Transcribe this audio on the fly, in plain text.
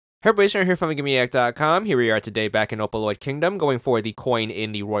Hey everybody, Sarah here from VidGamiac.com. Here we are today back in Opaloid Kingdom, going for the coin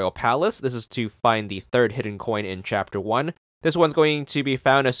in the Royal Palace. This is to find the third hidden coin in Chapter 1. This one's going to be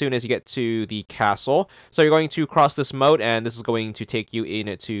found as soon as you get to the castle. So you're going to cross this moat, and this is going to take you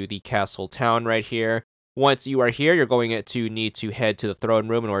into the castle town right here. Once you are here, you're going to need to head to the throne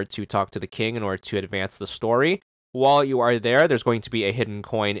room in order to talk to the king in order to advance the story. While you are there, there's going to be a hidden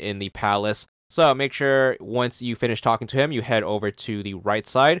coin in the palace. So make sure once you finish talking to him, you head over to the right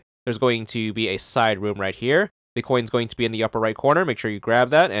side. There's going to be a side room right here. The coin's going to be in the upper right corner. Make sure you grab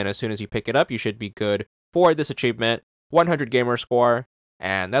that, and as soon as you pick it up, you should be good for this achievement. 100 gamer score,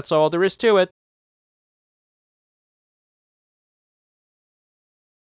 and that's all there is to it.